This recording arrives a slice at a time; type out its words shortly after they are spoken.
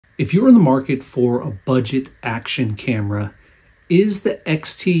If you're in the market for a budget action camera, is the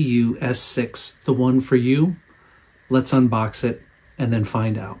XTU S6 the one for you? Let's unbox it and then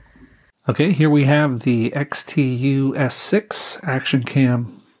find out. Okay, here we have the XTU S6 action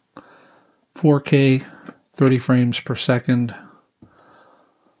cam, 4K, 30 frames per second.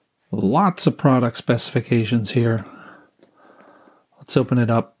 Lots of product specifications here. Let's open it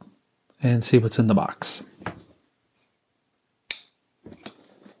up and see what's in the box.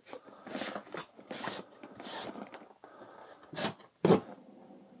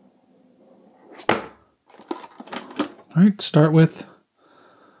 All right, start with,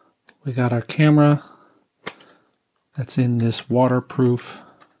 we got our camera that's in this waterproof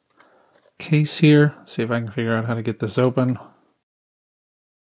case here. Let's see if I can figure out how to get this open.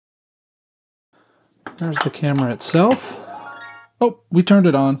 There's the camera itself. Oh, we turned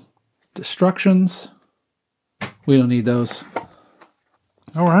it on. Instructions. We don't need those.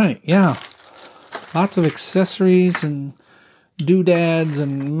 All right, yeah. Lots of accessories and doodads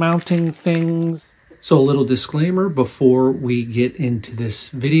and mounting things. So a little disclaimer before we get into this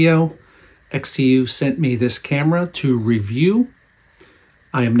video. XTU sent me this camera to review.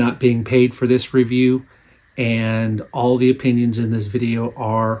 I am not being paid for this review, and all the opinions in this video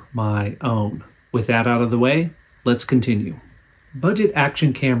are my own. With that out of the way, let's continue. Budget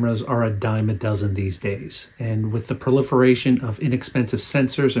action cameras are a dime a dozen these days, and with the proliferation of inexpensive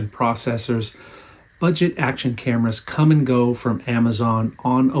sensors and processors, budget action cameras come and go from Amazon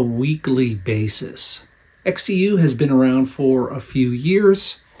on a weekly basis. XTU has been around for a few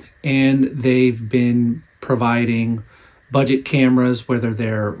years, and they've been providing budget cameras, whether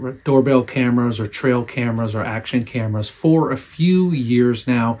they're doorbell cameras or trail cameras or action cameras, for a few years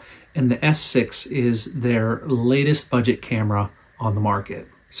now, and the S6 is their latest budget camera on the market.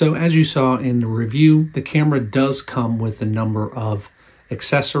 So as you saw in the review, the camera does come with a number of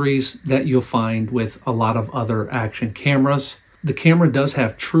accessories that you'll find with a lot of other action cameras. The camera does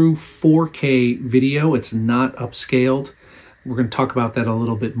have true 4K video. It's not upscaled. We're going to talk about that a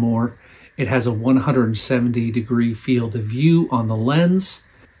little bit more. It has a 170-degree field of view on the lens.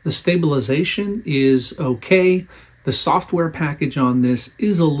 The stabilization is okay. The software package on this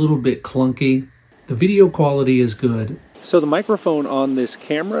is a little bit clunky. The video quality is good. So the microphone on this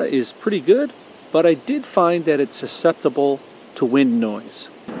camera is pretty good, but I did find that it's susceptible to wind noise.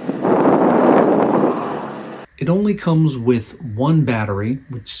 It only comes with one battery,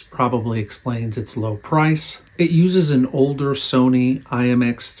 which probably explains its low price. It uses an older Sony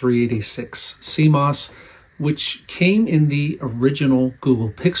IMX386 CMOS, which came in the original Google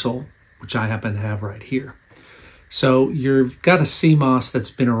Pixel, which I happen to have right here. So you've got a CMOS that's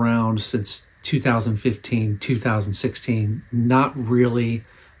been around since 2015, 2016, not really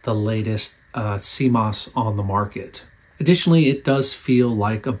the latest CMOS on the market. Additionally, it does feel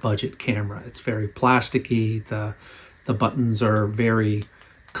like a budget camera. It's very plasticky, the buttons are very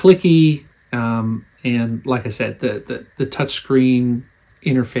clicky, and like I said, the touchscreen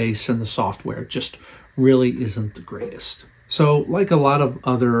interface and the software just really isn't the greatest. So like a lot of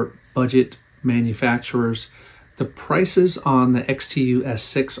other budget manufacturers, the prices on the XTU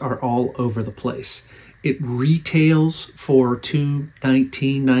S6 are all over the place. It retails for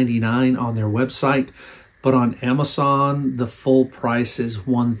 $219.99 on their website, but on Amazon, the full price is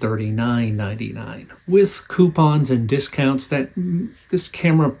 $139.99. With coupons and discounts, this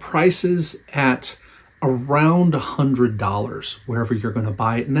camera prices at around $100 wherever you're going to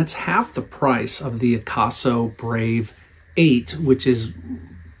buy it, and that's half the price of the Akaso Brave 8, which is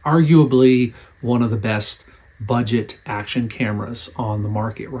arguably one of the best budget action cameras on the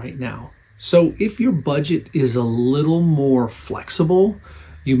market right now. So if your budget is a little more flexible,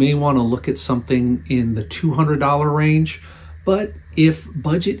 you may want to look at something in the $200 range. But if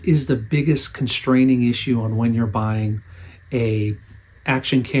budget is the biggest constraining issue on when you're buying a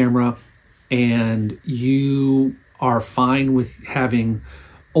action camera and you are fine with having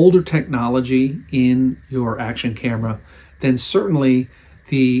older technology in your action camera, then certainly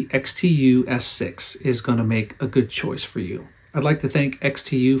the XTU S6 is going to make a good choice for you. I'd like to thank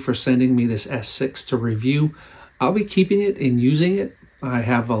XTU for sending me this S6 to review. I'll be keeping it and using it. I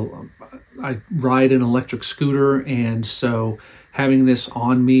ride an electric scooter, and so having this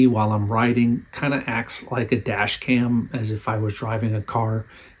on me while I'm riding kind of acts like a dash cam, as if I was driving a car,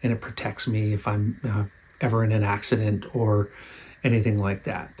 and it protects me if I'm ever in an accident or anything like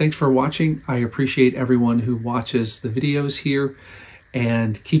that. Thanks for watching. I appreciate everyone who watches the videos here,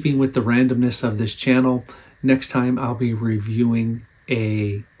 and keeping with the randomness of this channel, next time I'll be reviewing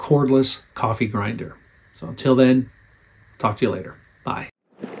a cordless coffee grinder. So until then, talk to you later.